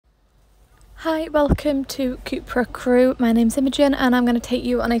Hi, welcome to CUPRA Crewe. My name's Imogen and I'm going to take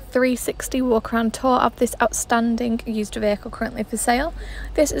you on a 360 walk around tour of this outstanding used vehicle currently for sale.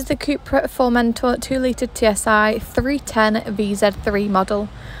 This is the CUPRA Formentor 2.0 TSI 310 VZ3 model.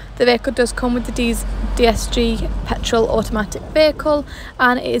 The vehicle does come with the DSG Petrol automatic vehicle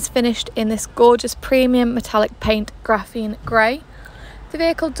and it is finished in this gorgeous premium metallic paint graphene grey. The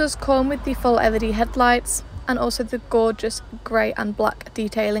vehicle does come with the full LED headlights and also the gorgeous grey and black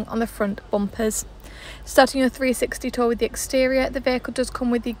detailing on the front bumpers. Starting your 360 tour with the exterior, the vehicle does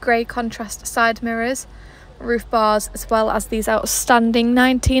come with the grey contrast side mirrors, roof bars, as well as these outstanding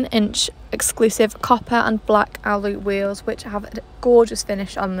 19-inch exclusive copper and black alloy wheels which have a gorgeous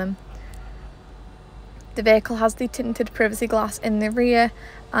finish on them. The vehicle has the tinted privacy glass in the rear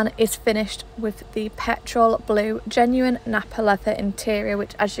and is finished with the petrol blue genuine Napa leather interior,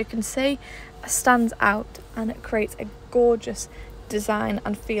 which as you can see stands out and it creates a gorgeous design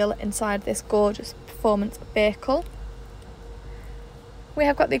and feel inside this gorgeous performance vehicle. We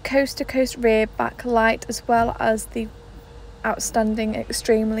have got the coast to coast rear backlight as well as the outstanding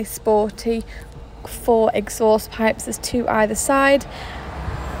extremely sporty 4 exhaust pipes. There's 2 either side.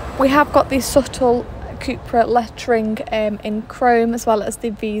 We have got the subtle CUPRA lettering in chrome as well as the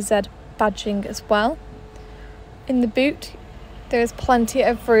VZ badging as well. In the boot there is plenty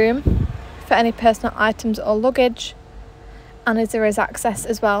of room for any personal items or luggage, and as there is access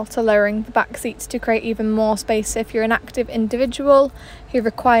as well to lowering the back seats to create even more space. So if you're an active individual who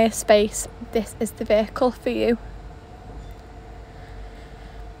requires space, this is the vehicle for you.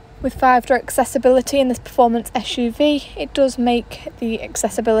 With 5-door accessibility in this performance SUV, it does make the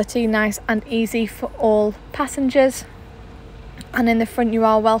accessibility nice and easy for all passengers. And in the front you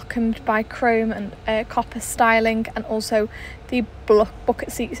are welcomed by chrome and copper styling, and also the bucket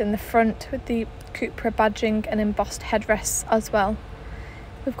seats in the front with the CUPRA badging and embossed headrests as well.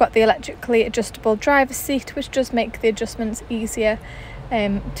 We've got the electrically adjustable driver's seat, which does make the adjustments easier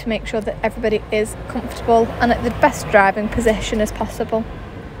to make sure that everybody is comfortable and at the best driving position as possible.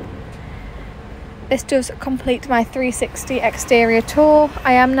 This does complete my 360 exterior tour.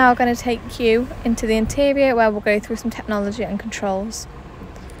 I am now going to take you into the interior where we'll go through some technology and controls.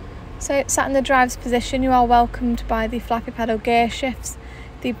 So sat in the driver's position, you are welcomed by the flappy pedal gear shifts,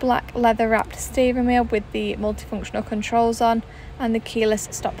 the black leather wrapped steering wheel with the multifunctional controls on, and the keyless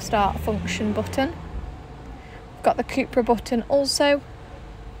stop start function button. We've got the CUPRA button also,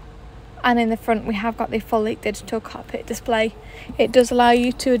 and in the front we have got the fully digital cockpit display. It does allow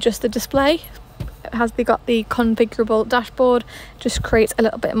you to adjust the display. It has got the configurable dashboard, just creates a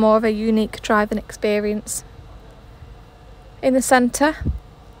little bit more of a unique driving experience. In the centre,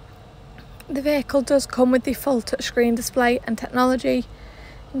 the vehicle does come with the full touchscreen display and technology,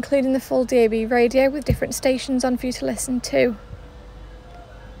 including the full DAB radio with different stations on for you to listen to.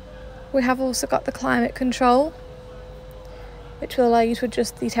 We have also got the climate control, which will allow you to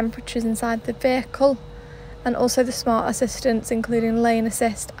adjust the temperatures inside the vehicle, and also the smart assistants including lane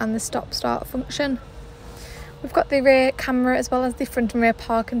assist and the stop start function. We've got the rear camera as well as the front and rear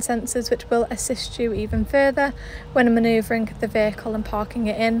parking sensors, which will assist you even further when manoeuvring the vehicle and parking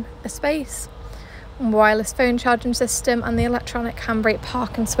it in a space. Wireless phone charging system and the electronic handbrake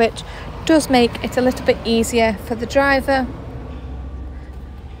parking switch does make it a little bit easier for the driver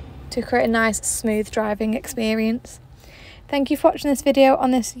to create a nice smooth driving experience. Thank you for watching this video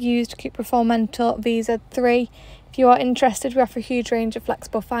on this used CUPRA Formentor VZ3. If you are interested, we offer a huge range of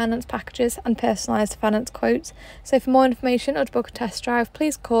flexible finance packages and personalised finance quotes. So for more information or to book a test drive,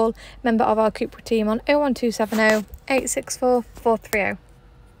 please call a member of our CUPRA team on 01270 864 430.